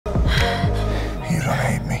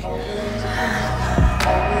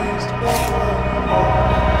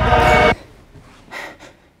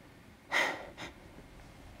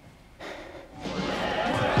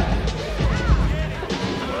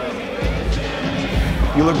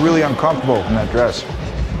You look really uncomfortable in that dress.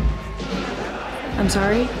 I'm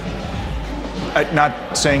sorry? I'm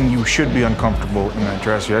not saying you should be uncomfortable in that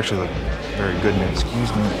dress. You actually look very good in it.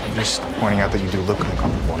 Excuse me. I'm just pointing out that you do look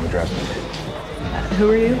uncomfortable in the dress.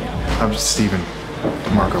 Who are you? I'm Stephen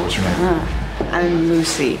DeMarco. What's your name? I'm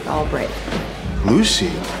Lucy Albright.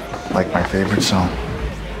 Lucy? Like my favorite song.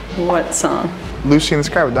 What song? Lucy in the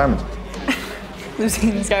Sky with Diamonds. Lucy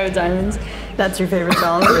in the Sky with Diamonds? That's your favorite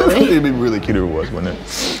song, really? It'd be really cute if it was, wouldn't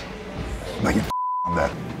it? Like you on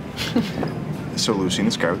that. So Lucy in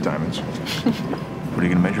the Sky with Diamonds. What are you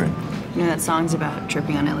gonna measure in? You know that song's about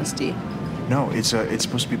tripping on LSD? No, it's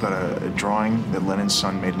supposed to be about a drawing that Lennon's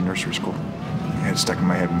son made in nursery school. I had it stuck in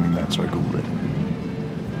my head when we met, so I Googled it.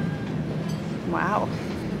 Wow.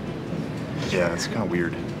 Yeah, it's kind of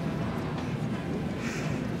weird.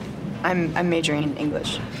 I'm majoring in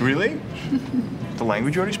English. Really? The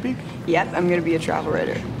language you already speak? Yep, I'm gonna be a travel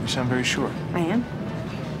writer. You sound very sure. I am?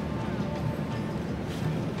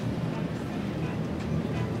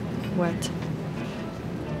 What?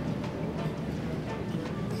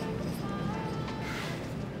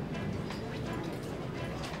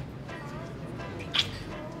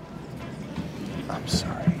 I'm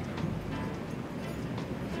sorry.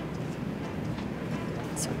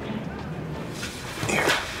 It's okay. Here.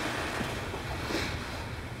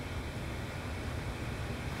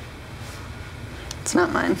 It's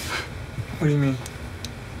not mine. What do you mean?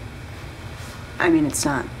 I mean, it's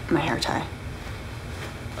not my hair tie.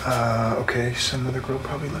 Okay, some other girl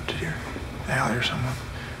probably left it here. Allie or someone.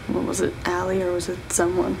 Well, was it Allie or was it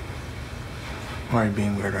someone? Why are you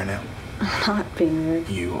being weird right now? I'm not being weird.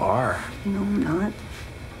 You are. No, I'm not.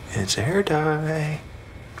 It's a hair tie.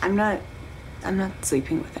 I'm not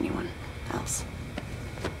sleeping with anyone else.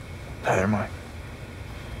 Neither am I.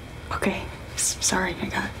 Okay, sorry, I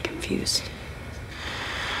got confused.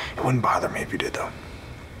 It wouldn't bother me if you did, though.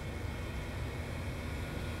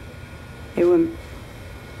 It wouldn't.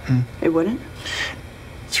 It wouldn't?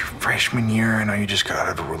 It's your freshman year. I know you just got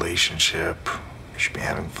out of a relationship. You should be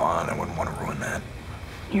having fun. I wouldn't want to ruin that.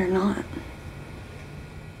 You're not.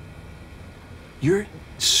 You're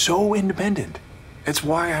so independent. That's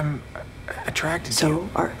why I'm attracted to you.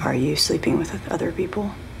 So, are you sleeping with other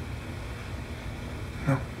people?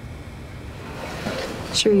 No.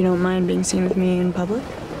 Sure you don't mind being seen with me in public?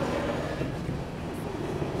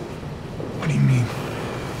 What do you mean?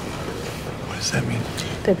 What does that mean?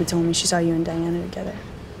 Pippa told me she saw you and Diana together.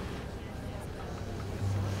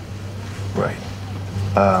 Right.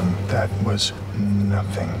 That was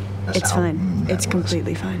nothing. That's It's how fine. that It's was.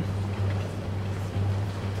 completely fine.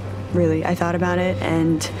 Really, I thought about it,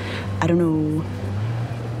 and I don't know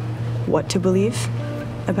what to believe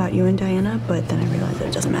about you and Diana, but then I realized that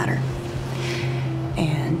it doesn't matter.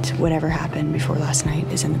 And whatever happened before last night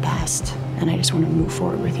is in the past, and I just want to move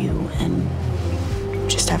forward with you and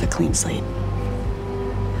just have a clean slate.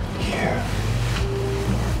 Yeah.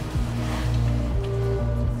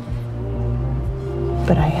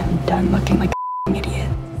 But I am done looking like an idiot.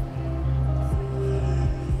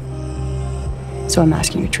 So I'm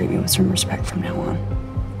asking you to treat me with some respect from now on.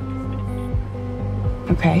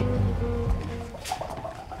 Okay?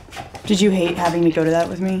 Did you hate having to go to that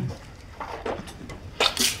with me?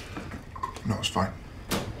 No, it's fine.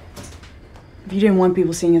 If you didn't want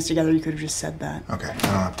people seeing us together, you could have just said that. Okay, I don't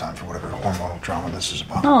have time for whatever hormonal drama this is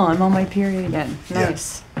about. Oh, I'm on my period again. Yeah.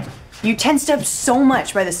 Nice. You tensed up so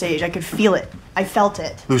much by the stage. I could feel it. I felt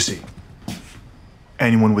it. Lucy,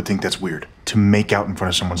 anyone would think that's weird. To make out in front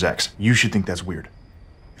of someone's ex. You should think that's weird.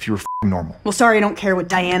 If you were normal. Well, sorry, I don't care what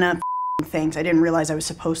Diana thinks. I didn't realize I was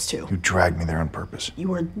supposed to. You dragged me there on purpose. You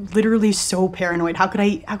were literally so paranoid. How could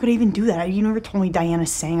I even do that? You never told me Diana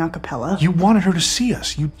sang a cappella. You wanted her to see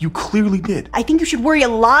us. You clearly did. I think you should worry a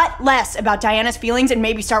lot less about Diana's feelings and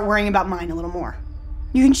maybe start worrying about mine a little more.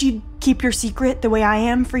 You think she'd keep your secret the way I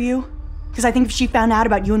am for you? Because I think if she found out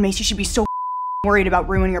about you and Macy, she'd be so worried about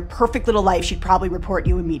ruining her perfect little life, she'd probably report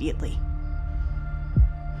you immediately.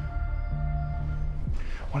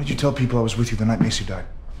 Why did you tell people I was with you the night Macy died?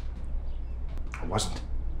 I wasn't.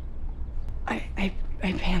 I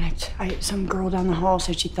panicked. Some girl down the hall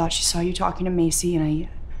said she thought she saw you talking to Macy, and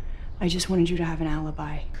I just wanted you to have an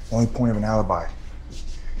alibi. The only point of an alibi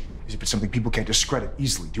is if it's something people can't discredit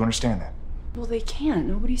easily. Do you understand that? Well, they can't.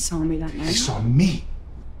 Nobody saw me that night. They saw me.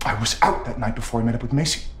 I was out that night before I met up with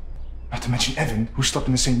Macy. Not to mention Evan, who slept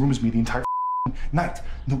in the same room as me the entire night.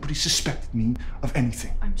 Nobody suspected me of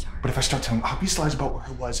anything. I'm sorry. But if I start telling obvious lies about where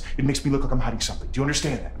I was, it makes me look like I'm hiding something. Do you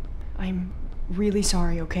understand that? I'm really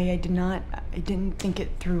sorry, okay? I didn't think it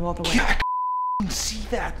through all the way. Yeah, I can see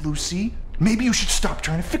that, Lucy. Maybe you should stop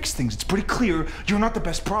trying to fix things. It's pretty clear you're not the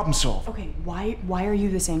best problem solver. Okay, why are you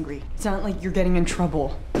this angry? It's not like you're getting in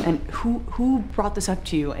trouble. And who brought this up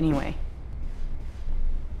to you anyway?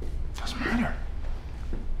 Doesn't matter.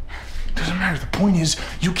 Doesn't matter. The point is,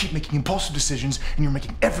 you keep making impulsive decisions and you're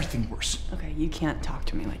making everything worse. Okay, you can't talk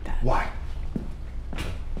to me like that. Why?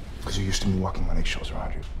 Because you're used to me walking on eggshells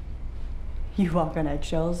around you. You walk on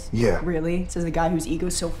eggshells? Yeah. Really? Says the guy whose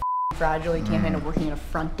ego's so fragile he can't handle working at a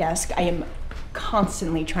front desk. I am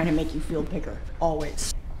constantly trying to make you feel bigger.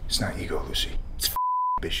 Always. It's not ego, Lucy. It's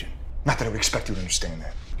ambition. Not that I would expect you to understand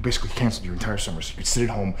that. You basically canceled your entire summer so you could sit at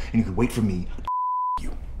home and you could wait for me to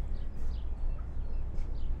you.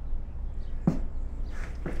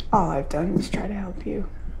 All I've done is try to help you.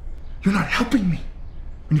 You're not helping me.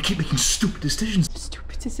 When you keep making stupid decisions.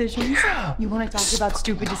 Stupid decisions? Yeah. You want to talk about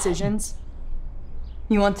stupid decisions?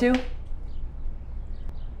 You want to?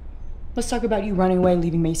 Let's talk about you running away,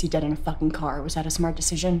 leaving Macy dead in a fucking car. Was that a smart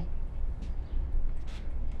decision?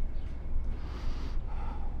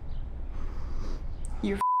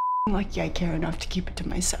 You're lucky I care enough to keep it to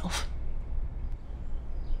myself.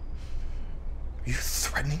 Are you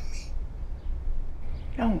threatening me?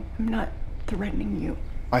 No, I'm not threatening you.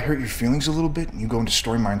 I hurt your feelings a little bit and you go into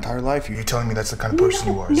story my entire life? You're telling me that's the kind of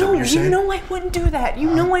person you are? Is that what you're saying? You know I wouldn't do that.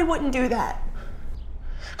 You know I wouldn't do that.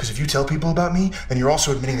 Because if you tell people about me, then you're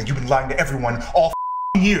also admitting that you've been lying to everyone all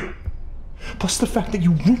year. Plus the fact that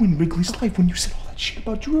you ruined Wrigley's life when you said all that shit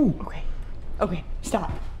about Drew. Okay,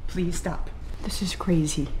 stop. Please stop. This is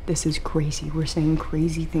crazy. This is crazy. We're saying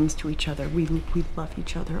crazy things to each other. We love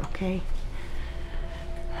each other, okay?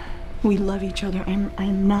 We love each other.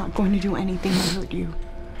 I'm not going to do anything to hurt you.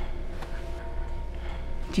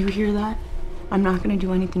 Do you hear that? I'm not going to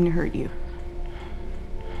do anything to hurt you.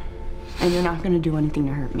 And you're not going to do anything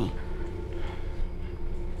to hurt me.